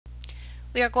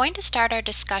We are going to start our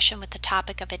discussion with the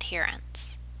topic of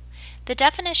adherence. The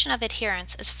definition of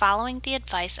adherence is following the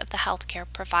advice of the healthcare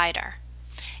provider.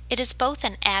 It is both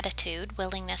an attitude,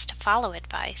 willingness to follow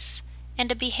advice,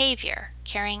 and a behavior,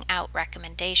 carrying out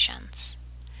recommendations.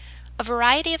 A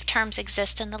variety of terms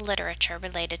exist in the literature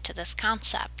related to this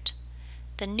concept.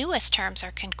 The newest terms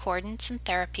are concordance and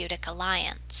therapeutic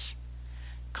alliance.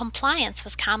 Compliance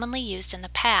was commonly used in the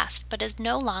past but is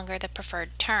no longer the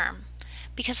preferred term,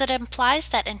 because it implies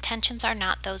that intentions are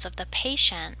not those of the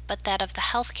patient but that of the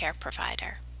healthcare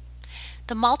provider.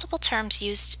 The multiple terms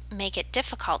used make it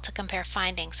difficult to compare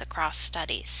findings across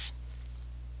studies.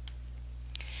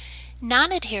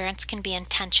 Non-adherence can be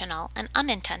intentional and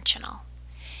unintentional.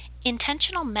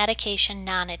 Intentional medication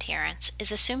non-adherence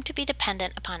is assumed to be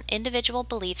dependent upon individual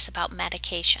beliefs about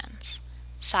medications,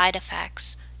 side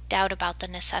effects, doubt about the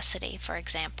necessity, for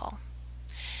example.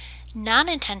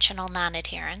 Non-intentional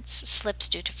non-adherence, slips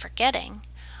due to forgetting,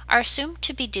 are assumed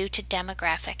to be due to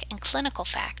demographic and clinical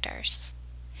factors.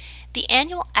 The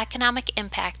annual economic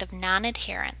impact of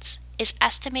non-adherence is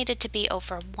estimated to be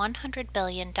over $100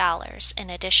 billion in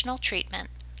additional treatment,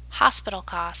 hospital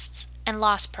costs, and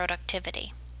lost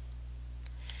productivity.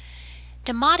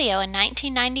 DiMatteo in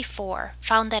 1994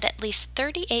 found that at least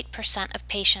 38% of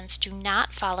patients do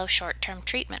not follow short-term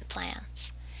treatment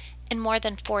plans, and more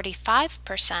than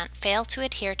 45% fail to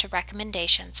adhere to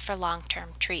recommendations for long-term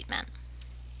treatment.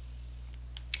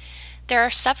 There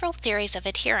are several theories of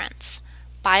adherence: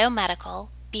 biomedical,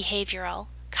 behavioral,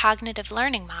 cognitive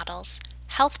learning models,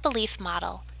 health belief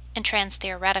model, and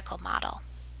trans-theoretical model.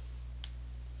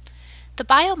 The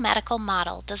biomedical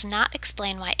model does not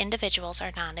explain why individuals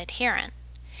are non-adherent.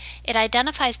 It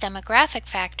identifies demographic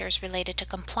factors related to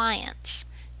compliance: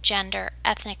 gender,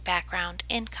 ethnic background,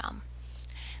 income.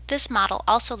 This model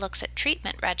also looks at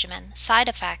treatment regimen, side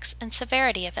effects, and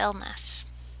severity of illness.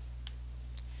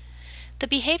 The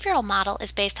behavioral model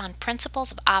is based on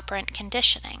principles of operant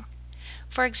conditioning,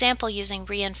 for example using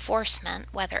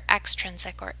reinforcement, whether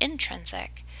extrinsic or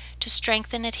intrinsic, to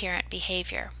strengthen adherent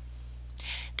behavior.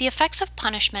 The effects of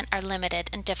punishment are limited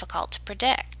and difficult to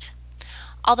predict.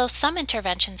 Although some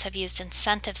interventions have used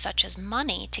incentives such as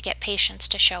money to get patients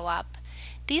to show up,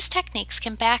 these techniques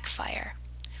can backfire.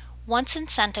 Once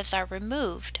incentives are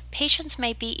removed, patients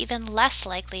may be even less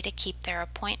likely to keep their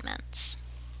appointments.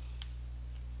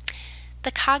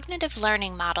 The cognitive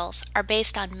learning models are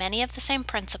based on many of the same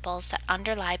principles that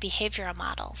underlie behavioral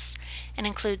models and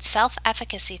include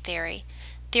self-efficacy theory,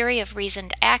 theory of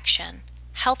reasoned action,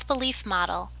 health belief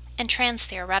model, and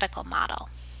trans-theoretical model.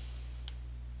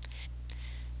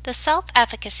 The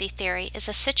self-efficacy theory is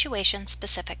a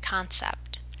situation-specific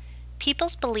concept.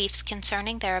 People's beliefs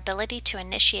concerning their ability to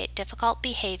initiate difficult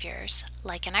behaviors,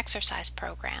 like an exercise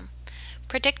program,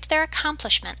 predict their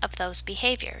accomplishment of those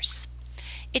behaviors.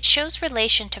 It shows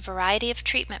relation to variety of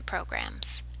treatment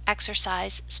programs,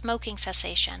 exercise, smoking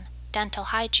cessation, dental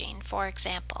hygiene, for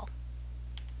example.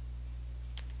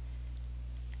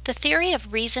 The theory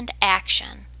of reasoned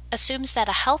action assumes that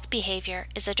a health behavior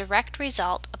is a direct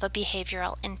result of a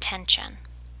behavioral intention.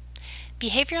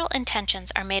 Behavioral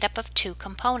intentions are made up of two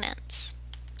components: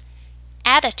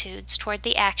 attitudes toward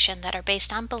the action that are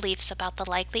based on beliefs about the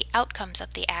likely outcomes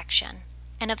of the action,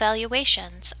 and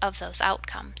evaluations of those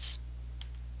outcomes.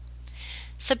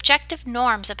 Subjective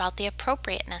norms about the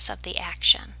appropriateness of the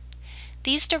action.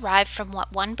 These derive from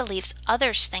what one believes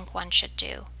others think one should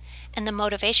do, and the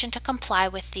motivation to comply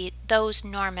with those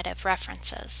normative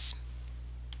references.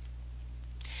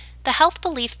 The health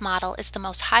belief model is the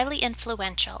most highly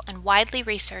influential and widely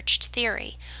researched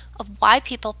theory of why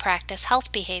people practice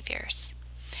health behaviors.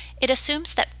 It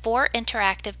assumes that 4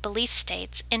 interactive belief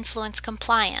states influence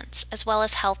compliance as well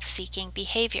as health-seeking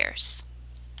behaviors: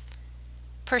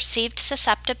 perceived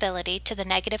susceptibility to the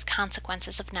negative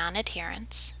consequences of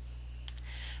non-adherence,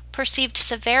 perceived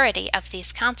severity of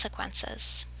these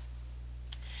consequences,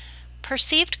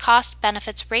 perceived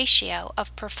cost-benefits ratio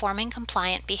of performing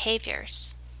compliant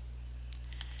behaviors,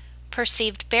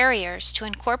 perceived barriers to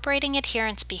incorporating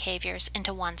adherence behaviors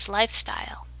into one's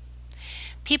lifestyle.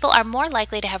 People are more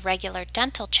likely to have regular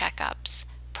dental checkups,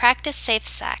 practice safe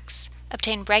sex,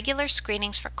 obtain regular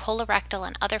screenings for colorectal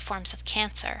and other forms of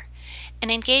cancer,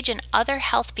 and engage in other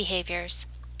health behaviors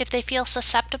if they feel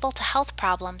susceptible to health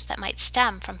problems that might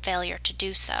stem from failure to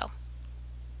do so.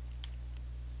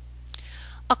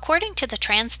 According to the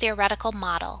trans-theoretical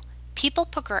model, people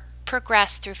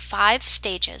progress through 5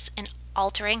 stages in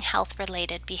altering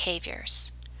health-related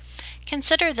behaviors.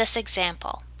 Consider this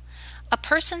example. A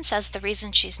person says the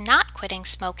reason she's not quitting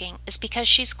smoking is because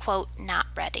she's, quote, not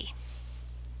ready.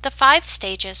 The 5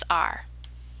 stages are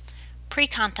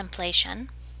pre-contemplation,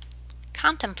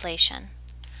 contemplation,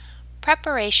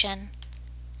 preparation,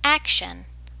 action,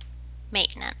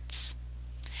 maintenance.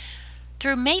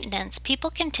 Through maintenance, people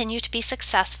continue to be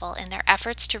successful in their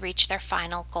efforts to reach their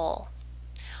final goal.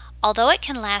 Although it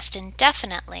can last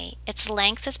indefinitely, its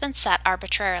length has been set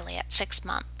arbitrarily at 6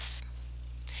 months.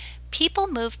 People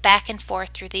move back and forth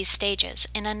through these stages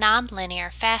in a non-linear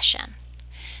fashion.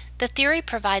 The theory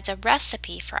provides a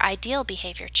recipe for ideal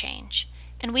behavior change,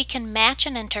 and we can match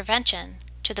an intervention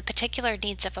to the particular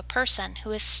needs of a person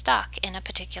who is stuck in a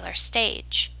particular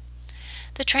stage.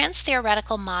 The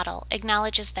trans-theoretical model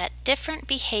acknowledges that different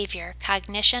behavior,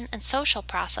 cognition, and social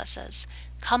processes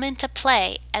come into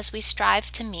play as we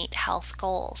strive to meet health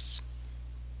goals.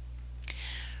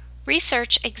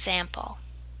 Research example: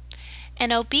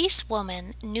 an obese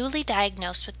woman newly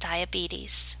diagnosed with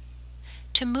diabetes.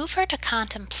 To move her to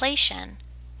contemplation,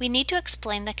 we need to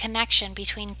explain the connection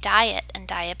between diet and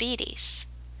diabetes.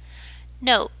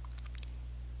 Note,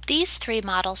 these 3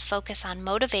 models focus on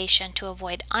motivation to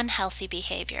avoid unhealthy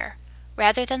behavior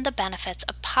rather than the benefits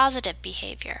of positive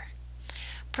behavior.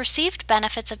 Perceived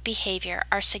benefits of behavior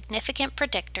are significant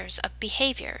predictors of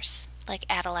behaviors, like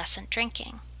adolescent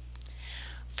drinking.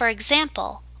 For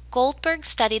example, Goldberg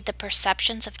studied the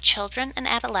perceptions of children and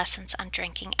adolescents on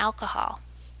drinking alcohol.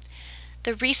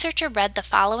 The researcher read the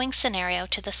following scenario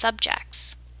to the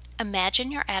subjects.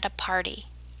 Imagine you're at a party.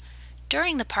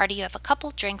 During the party, you have a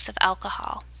couple drinks of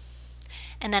alcohol,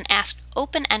 and then asked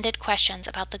open-ended questions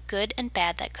about the good and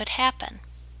bad that could happen.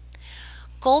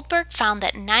 Goldberg found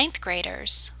that 9th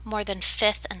graders, more than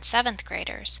 5th and 7th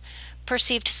graders,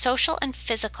 perceived social and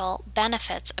physical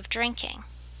benefits of drinking.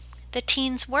 The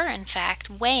teens were, in fact,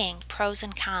 weighing pros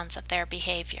and cons of their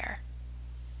behavior.